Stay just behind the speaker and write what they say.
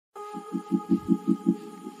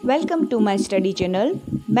Welcome to my study channel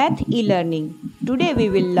Math e-Learning. Today we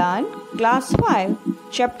will learn Class 5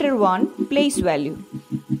 Chapter 1 Place Value.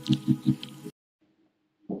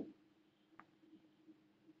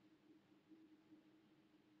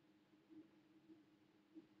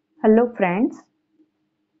 Hello friends.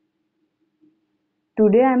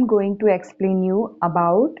 Today I am going to explain you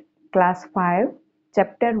about Class 5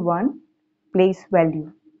 Chapter 1 Place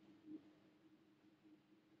Value.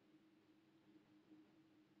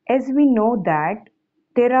 As we know that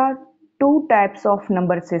there are two types of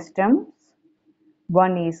number systems.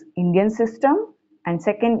 One is Indian system and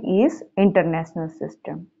second is international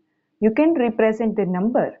system. You can represent the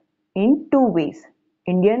number in two ways,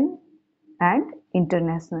 Indian and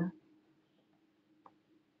international.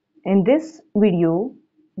 In this video,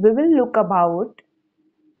 we will look about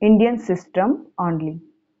Indian system only.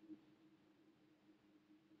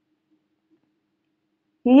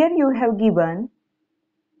 Here you have given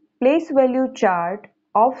place value chart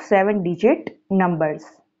of 7-digit numbers.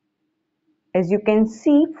 As you can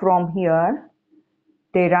see from here,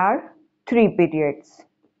 there are 3 periods: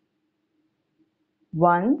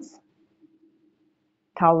 ones,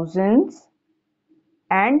 thousands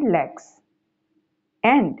and lakhs.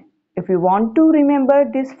 And if you want to remember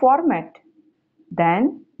this format,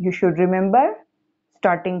 then you should remember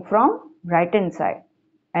starting from right hand side.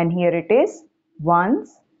 And here it is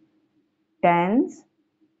ones, tens,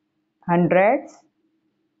 hundreds,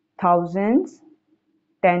 thousands,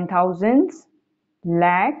 10,000s,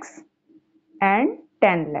 lakhs and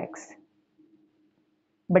 10 lakhs.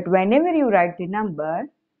 But whenever you write the number,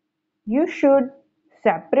 you should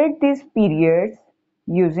separate these periods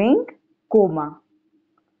using comma.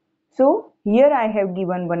 So here I have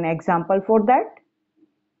given one example for that.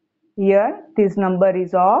 Here this number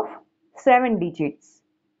is of 7 digits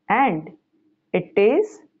and it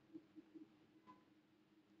is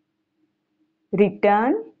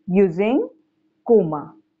written using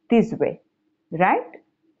comma this way, right?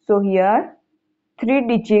 So here 3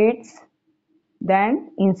 digits,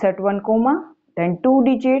 then insert 1 comma, then 2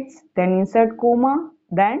 digits, then insert comma,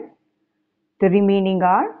 then the remaining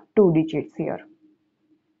are 2 digits here.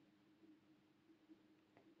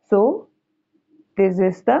 So this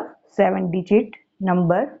is the 7-digit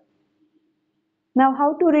number. Now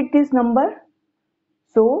how to read this number?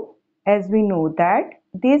 So as we know that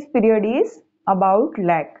this period is about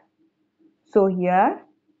lakh. So here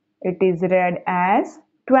it is read as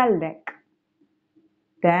 12 lakh.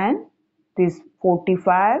 Then this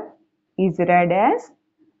 45 is read as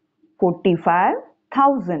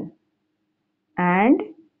 45,000 and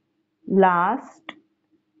last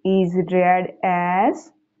is read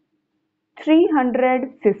as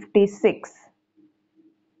 356.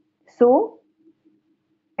 So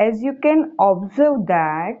as you can observe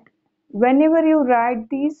that whenever you write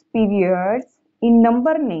these periods in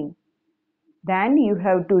number name, then you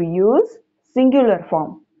have to use singular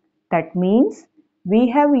form. That means we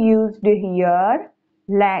have used here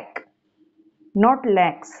lakh, not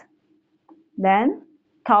lakhs. Then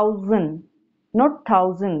thousand, not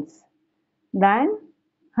thousands. Then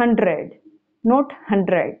hundred, not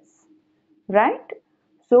hundreds. Right?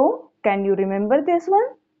 So can you remember this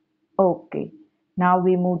one? Okay. Now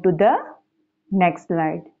we move to the next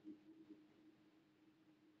slide.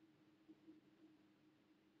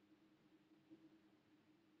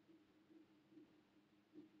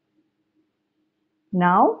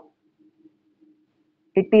 Now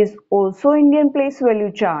it is also Indian place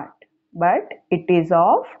value chart, but it is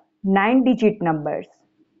of 9-digit numbers.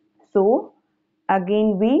 So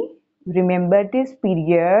again we remember these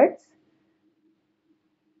periods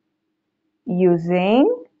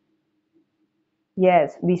using,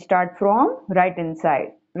 yes, we start from right hand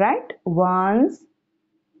side, right? Ones,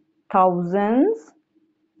 thousands,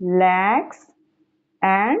 lakhs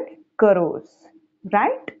and crores,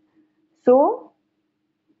 right? So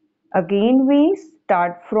again we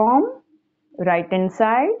start from right hand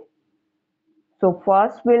side. So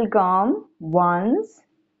first will come ones,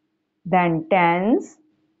 then tens,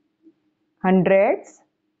 hundreds,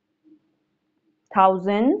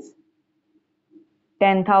 thousands,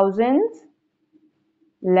 10,000s,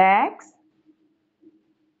 lakhs,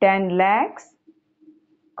 10 lakhs,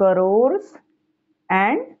 crores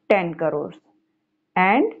and 10 crores.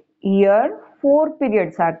 And here 4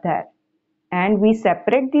 periods are there and we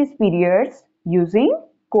separate these periods using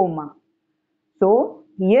comma. So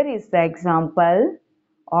here is the example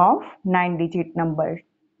of 9-digit number.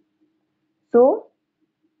 So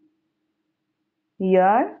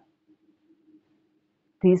here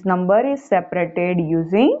this number is separated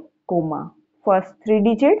using comma. First 3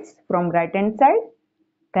 digits from right hand side,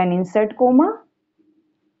 then insert comma,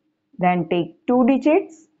 then take 2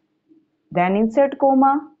 digits, then insert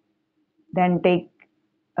comma, then take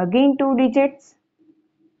again 2 digits,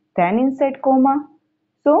 then insert comma.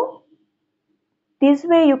 So this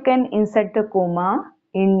way you can insert the comma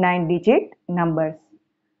in 9-digit numbers.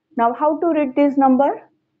 Now how to read this number?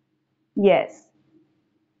 Yes,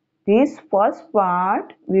 this first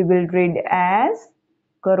part we will read as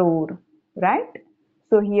crore, right?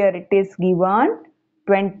 So here it is given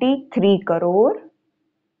 23 crore,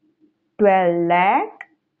 12 lakh,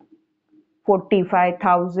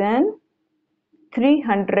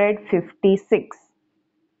 45,356.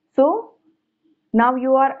 So now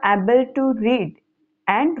you are able to read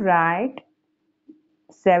and write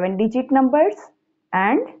 7-digit numbers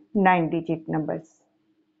and 9-digit numbers.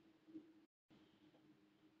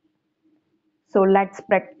 So let's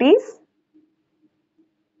practice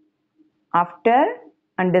after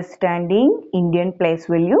understanding Indian place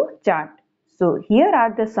value chart. So here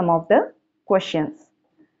are some of the questions.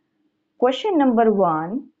 Question number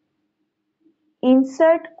 1.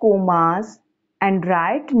 Insert commas and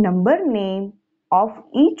write number name of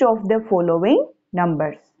each of the following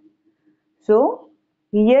numbers. So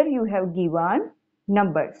here you have given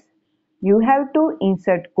numbers. You have to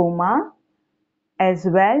insert comma, as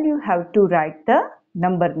well you have to write the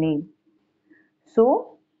number name.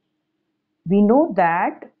 So we know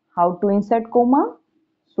that how to insert comma.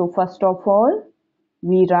 So first of all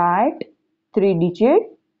we write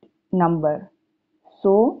 3-digit number.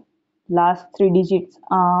 So last 3 digits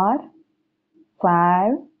are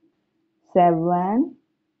 5, 7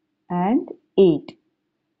 and 8.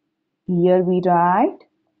 Here we write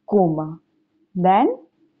comma. Then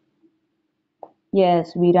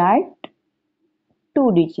yes, we write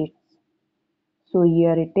 2 digits. So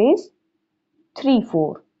here it is 3,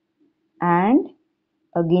 4. And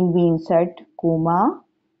again we insert comma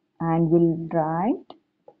and we'll write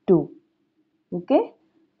 2. Okay.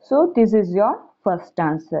 So this is your first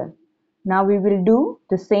answer. Now we will do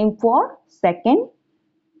the same for second.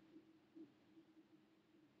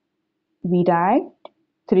 We write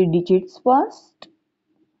 3 digits first.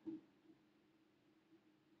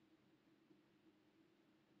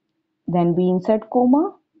 Then we insert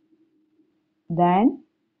comma. Then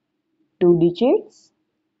 2 digits.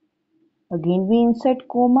 Again we insert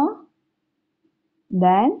comma.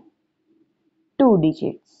 Then 2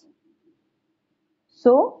 digits.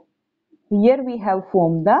 So here we have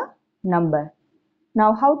formed the number.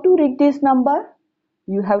 Now how to read this number?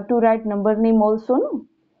 You have to write number name also, no?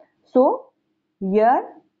 So here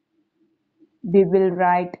we will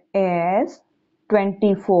write as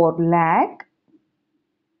 24 lakh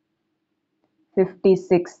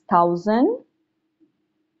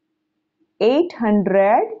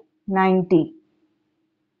 56,890,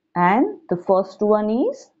 and the first one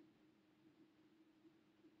is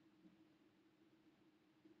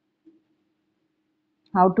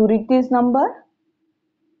how to read this number?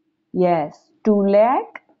 Yes,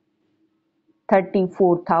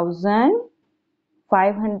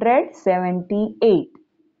 2,34,578.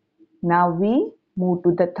 Now we move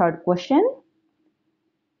to the third question.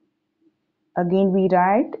 Again we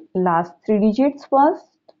write last 3 digits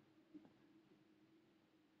first.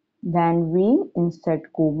 Then we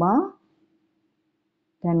insert comma.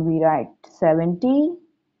 Then we write 70,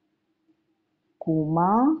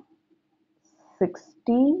 comma,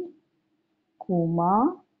 60,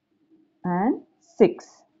 comma and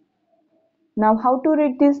 6. Now how to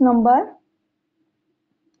read this number?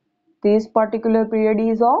 This particular period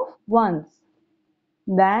is of ones,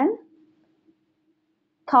 then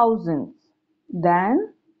thousands,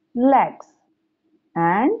 then lakhs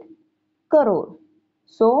and crore.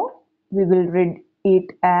 So we will read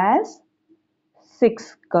it as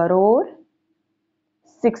 6 crore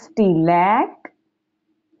 60 lakh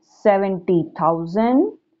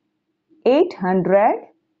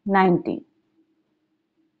 70,890.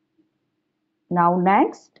 Now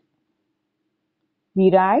next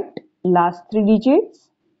we write last 3 digits,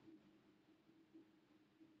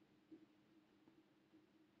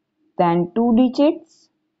 then 2 digits,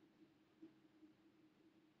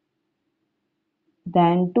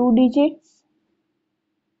 then 2 digits,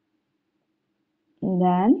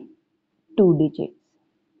 then 2 digits.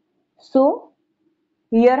 So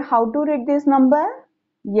here how to read this number?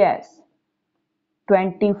 Yes,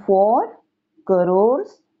 24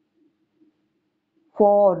 crores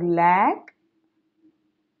 4 lakh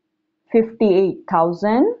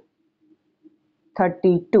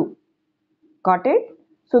 58,032. Got it?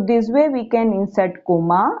 So this way we can insert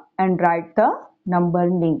comma and write the number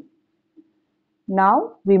name.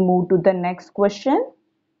 Now we move to the next question.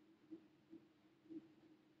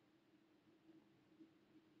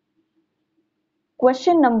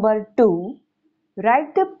 Question number 2.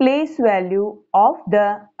 Write the place value of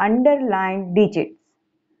the underlined digits.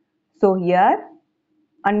 So here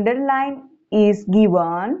underline is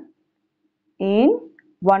given in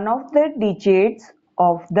one of the digits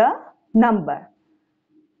of the number.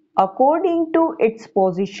 According to its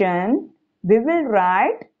position, we will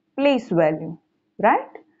write place value, right?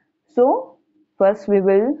 So first we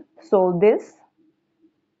will solve this.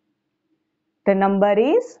 The number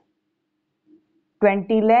is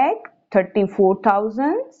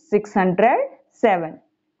 20,34,607.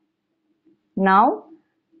 Now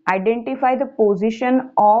identify the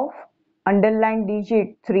position of underlined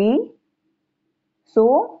digit 3.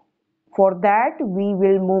 So for that we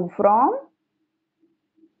will move from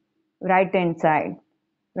right hand side,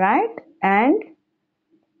 right? And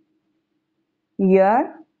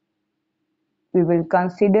here we will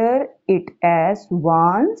consider it as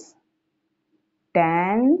ones,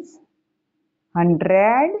 tens,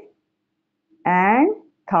 hundred and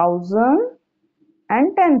thousand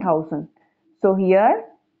and 10,000. So here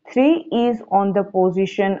 3 is on the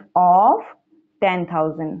position of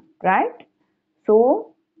 10,000, right?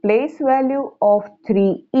 So place value of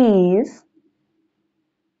 3 is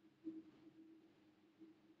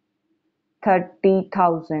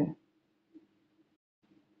 30,000.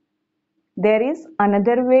 There is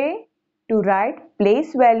another way to write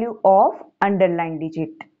place value of underlined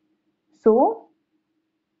digit. So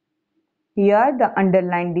here the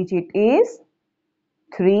underlined digit is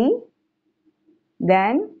 3.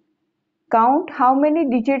 Then count how many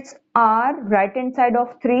digits are right hand side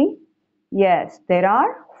of 3. Yes, there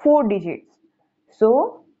are 4 digits.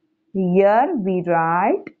 So here we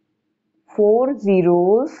write 4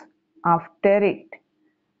 zeros after it,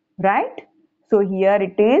 right? So here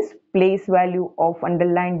it is place value of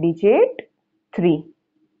underlined digit 3,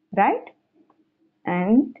 right?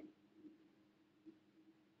 And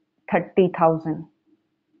 30,000.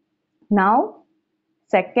 Now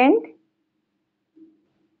second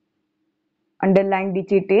underlined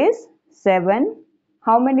digit is 7.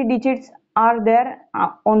 How many digits are there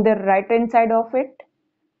on the right hand side of it?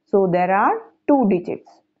 So there are 2 digits.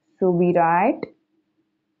 So we write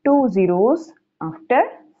 2 zeros after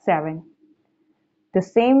 7. The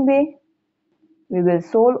same way we will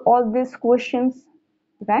solve all these questions,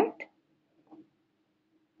 right?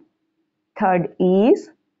 Third is,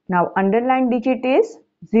 now underlined digit is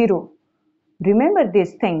 0. Remember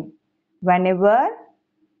this thing, whenever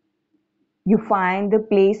you find the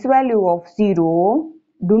place value of 0,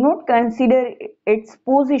 do not consider its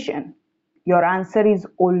position. Your answer is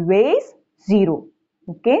always 0.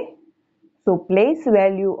 Okay? So place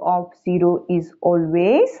value of 0 is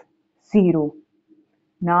always 0.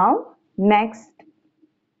 Now next.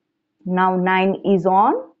 Now 9 is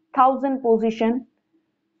on 1000 position.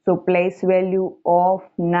 So place value of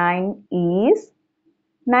 9 is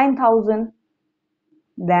 9,000.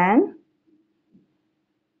 Then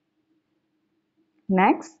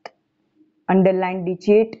next, underlined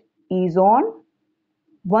digit is on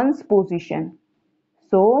ones position.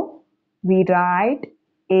 So we write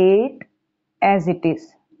 8 as it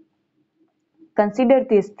is. Consider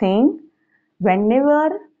this thing,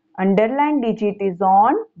 whenever underlined digit is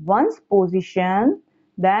on ones position,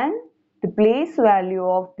 then the place value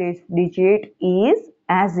of this digit is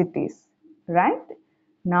as it is, right?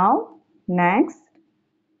 Now next,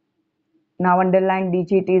 now underlined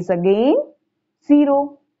digit is again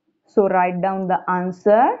 0. So write down the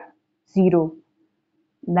answer 0.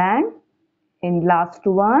 Then in last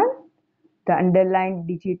one, the underlined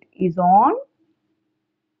digit is on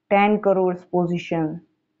 10 crores position.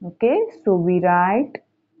 Okay, so we write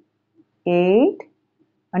 8,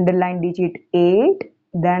 underline digit 8,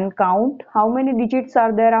 then count how many digits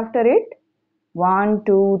are there after it. 1,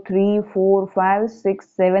 2, 3, 4, 5, 6,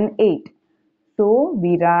 7, 8. So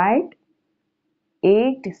we write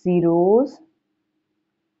 8 zeros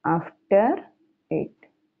after 8.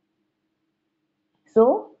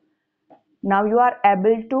 So now you are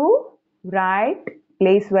able to write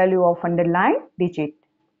place value of underlined digit,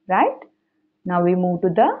 right? Now we move to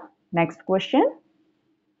the next question.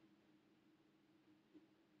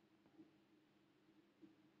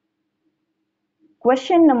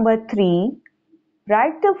 Question number 3.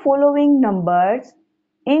 Write the following numbers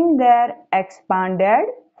in their expanded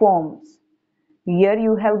forms. Here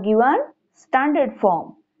you have given standard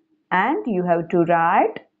form and you have to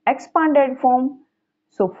write expanded form.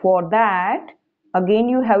 So for that, again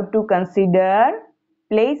you have to consider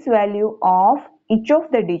place value of each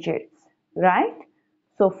of the digits, right?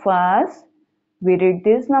 So first we read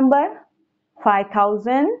this number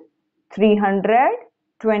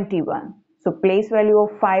 5,321. So place value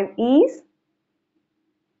of 5 is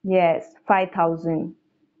Yes, 5,000.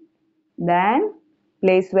 Then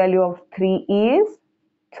place value of 3 is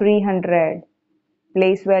 300.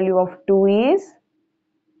 Place value of 2 is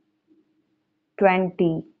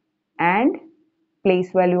 20. And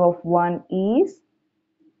place value of 1 is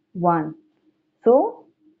 1. So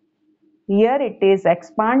here it is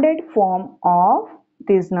expanded form of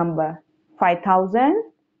this number 5,000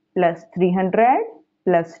 plus 300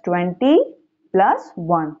 plus 20 plus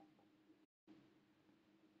 1.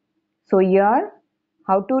 So here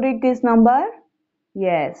how to read this number?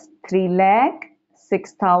 Yes,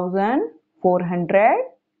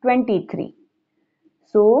 3,06,423.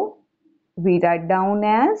 So we write down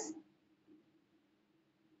as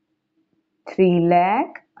 3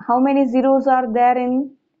 lakh. How many zeros are there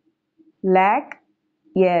in lakh?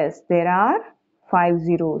 Yes, there are 5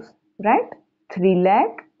 zeros, right? 3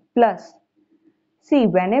 lakh plus. See,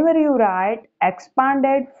 whenever you write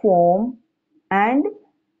expanded form and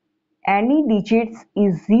any digits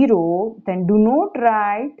is 0, then do not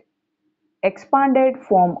write expanded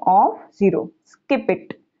form of 0. Skip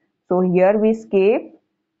it. So here we skip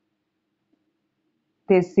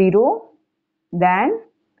this 0, then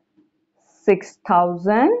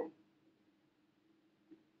 6,000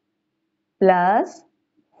 plus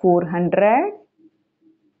 400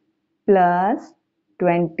 plus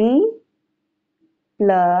 20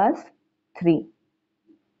 plus 3.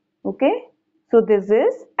 Okay. So this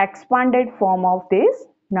is expanded form of this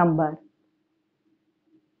number.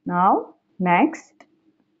 Now next,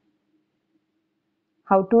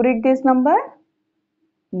 how to read this number?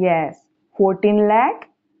 Yes, 14 lakh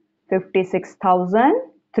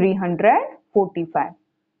 56,345.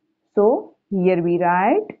 So here we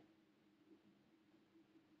write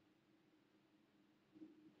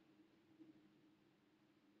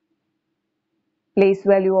place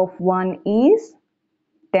value of 1 is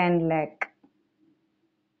 10 lakh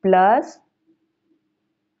plus,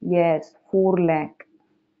 yes, 4 lakh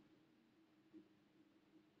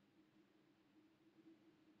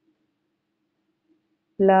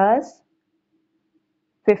plus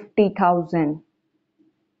 50,000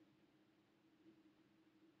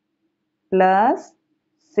 plus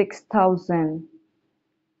 6,000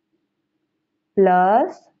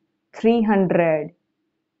 plus 300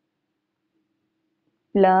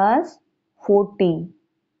 plus 40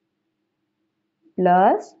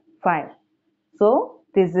 plus 5. So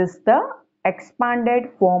this is the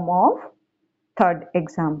expanded form of third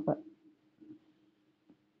example.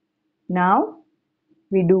 Now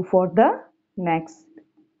we do for the next.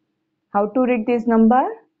 How to read this number?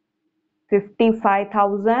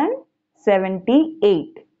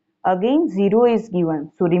 55,078. Again 0 is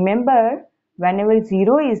given. So remember, whenever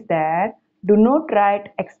 0 is there, do not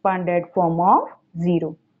write expanded form of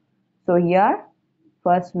 0. So here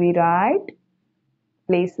first we write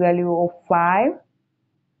place value of 5,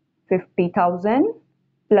 50,000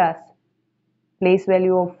 plus place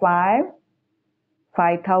value of 5,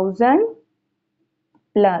 5,000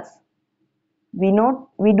 plus we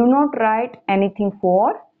do not write anything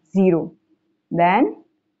for 0. Then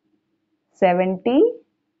 70,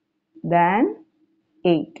 then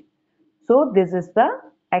 8. So this is the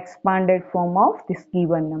expanded form of this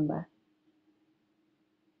given number.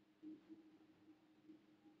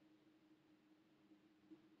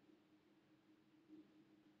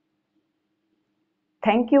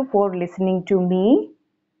 Thank you for listening to me.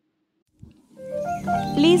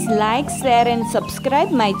 Please like, share and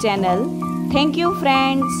subscribe my channel. Thank you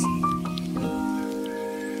friends.